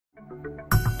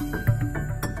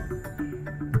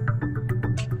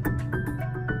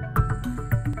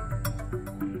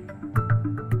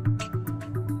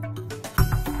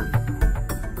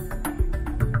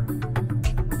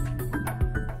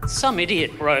Some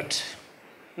idiot wrote,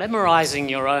 "Memorizing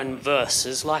your own verse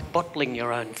is like bottling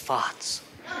your own farts."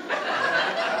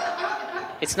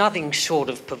 It's nothing short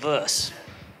of perverse,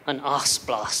 an arse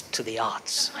blast to the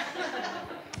arts.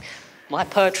 My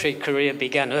poetry career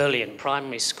began early in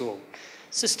primary school.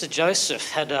 Sister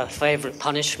Joseph had a favourite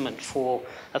punishment for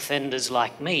offenders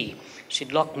like me.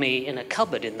 She'd lock me in a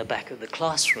cupboard in the back of the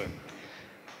classroom.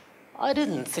 I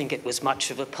didn't think it was much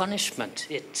of a punishment.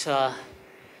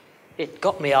 It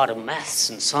got me out of maths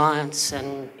and science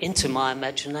and into my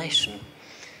imagination,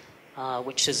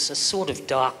 which is a sort of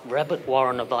dark rabbit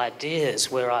warren of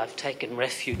ideas where I've taken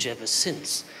refuge ever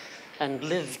since and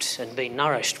lived and been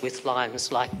nourished with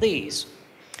lines like these.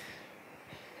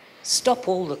 Stop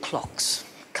all the clocks,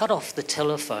 cut off the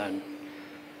telephone,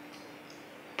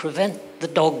 prevent the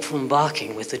dog from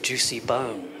barking with a juicy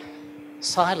bone,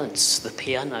 silence the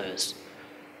pianos,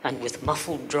 and with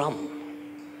muffled drum,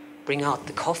 bring out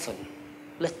the coffin,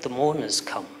 let the mourners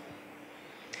come.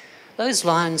 Those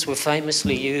lines were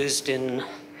famously used in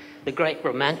the great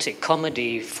romantic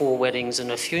comedy Four Weddings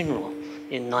and a Funeral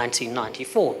in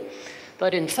 1994.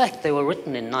 But in fact, they were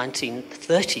written in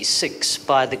 1936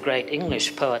 by the great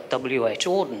English poet W.H.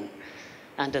 Auden.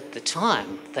 And at the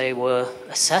time, they were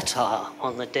a satire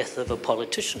on the death of a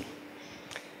politician.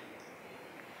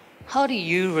 How do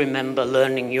you remember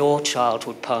learning your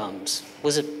childhood poems?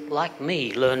 Was it like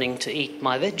me learning to eat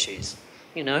my veggies?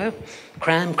 You know,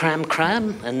 cram, cram,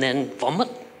 cram, and then vomit?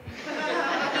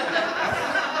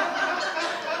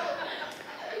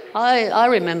 I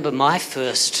remember my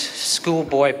first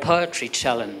schoolboy poetry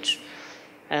challenge,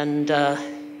 and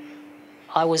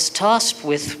I was tasked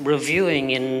with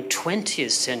reviewing in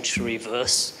 20th century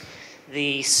verse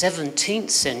the 17th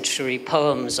century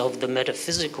poems of the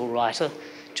metaphysical writer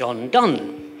John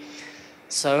Donne.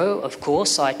 So, of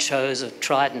course, I chose a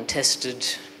tried and tested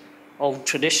old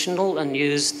traditional and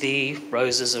used the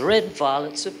roses are red,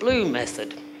 violets are blue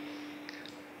method.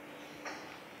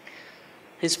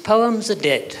 His poems are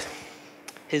dead,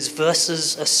 his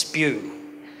verses are spew.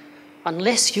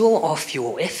 Unless you're off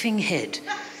your effing head,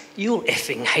 you'll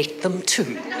effing hate them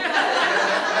too.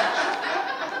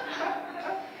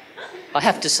 I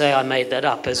have to say I made that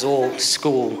up, as all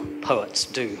school poets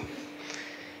do.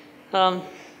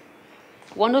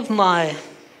 One of my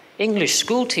English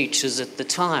school teachers at the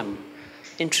time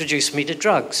introduced me to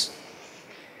drugs.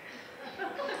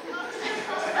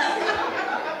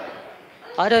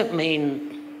 I don't mean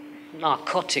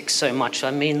narcotics so much,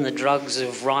 I mean the drugs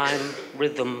of rhyme,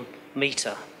 rhythm,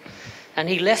 meter. And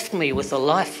he left me with a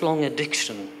lifelong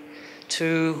addiction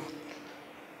to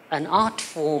an art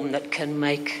form that can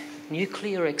make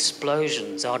nuclear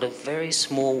explosions out of very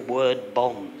small word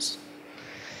bombs.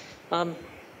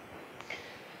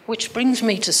 Which brings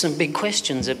me to some big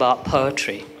questions about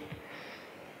poetry.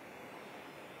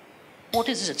 What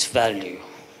is its value?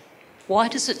 Why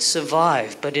does it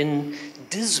survive but in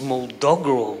dismal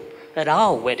doggerel at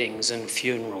our weddings and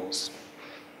funerals?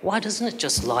 Why doesn't it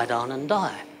just lie down and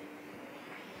die?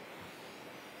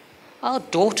 Our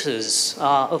daughters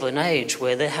are of an age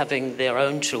where they're having their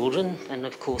own children and,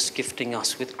 of course, gifting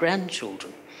us with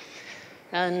grandchildren.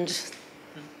 And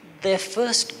their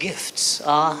first gifts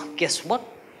are, guess what?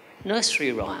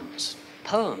 Nursery rhymes,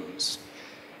 poems,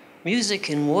 music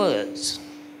in words.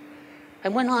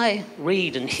 And when I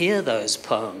read and hear those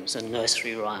poems and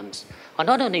nursery rhymes, I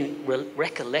not only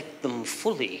recollect them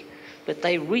fully, but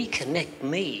they reconnect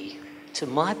me to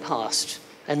my past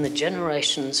and the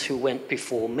generations who went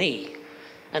before me,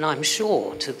 and I'm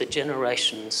sure to the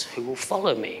generations who will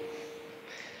follow me.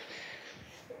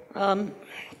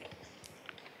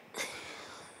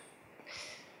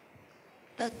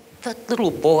 That little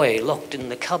boy locked in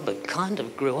the cupboard kind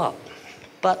of grew up,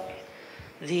 but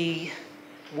the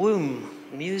womb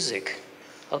music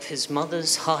of his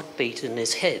mother's heartbeat in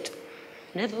his head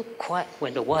never quite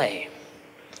went away.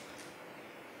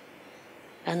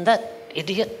 And that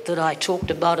idiot that I talked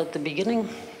about at the beginning,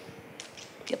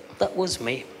 yep, that was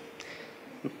me.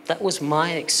 That was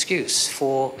my excuse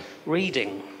for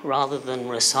reading rather than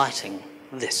reciting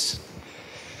this.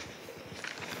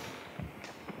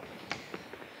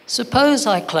 Suppose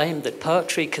I claimed that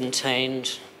poetry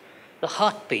contained the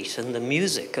heartbeat and the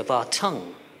music of our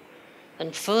tongue,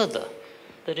 and further,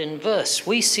 that in verse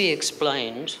we see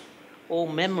explained all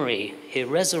memory, hear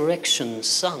resurrection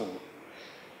sung,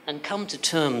 and come to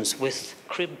terms with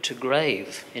crib to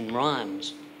grave in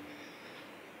rhymes.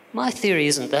 My theory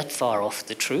isn't that far off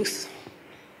the truth.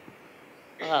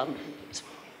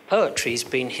 Poetry's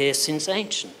been here since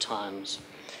ancient times.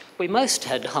 We most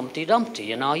had Humpty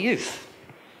Dumpty in our youth.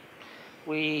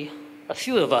 A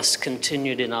few of us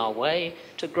continued in our way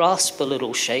to grasp a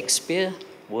little Shakespeare,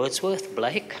 Wordsworth,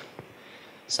 Blake.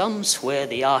 Some swear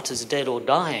the art is dead or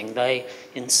dying. They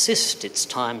insist it's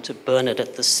time to burn it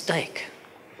at the stake.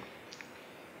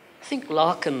 Think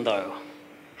Larkin, though,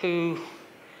 who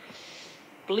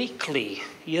bleakly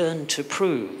yearned to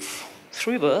prove,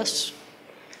 through verse,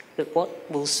 that what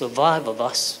will survive of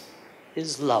us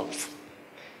is love.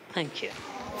 Thank you.